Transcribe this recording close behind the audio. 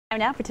Time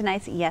now for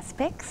tonight's Yes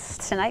Pics.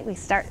 Tonight we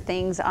start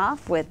things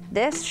off with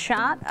this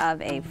shot of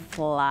a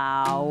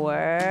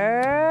flower.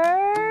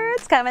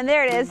 It's coming.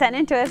 There it is, sent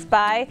in to us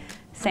by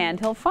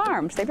Sandhill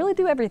Farms. They really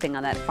do everything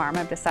on that farm,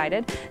 I've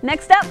decided.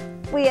 Next up,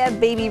 we have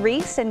baby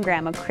Reese and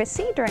Grandma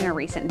Chrissy during a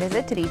recent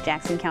visit to the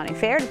Jackson County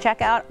Fair to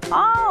check out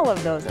all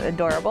of those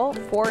adorable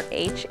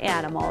 4-H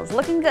animals.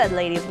 Looking good,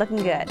 ladies,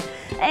 looking good.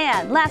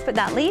 And last but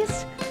not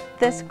least,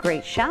 this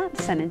great shot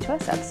sent in to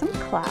us of some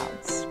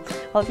clouds.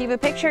 Well, if you have a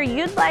picture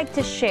you'd like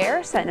to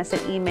share, send us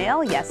an email,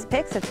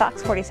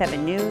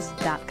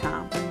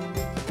 yespics@fox47news.com.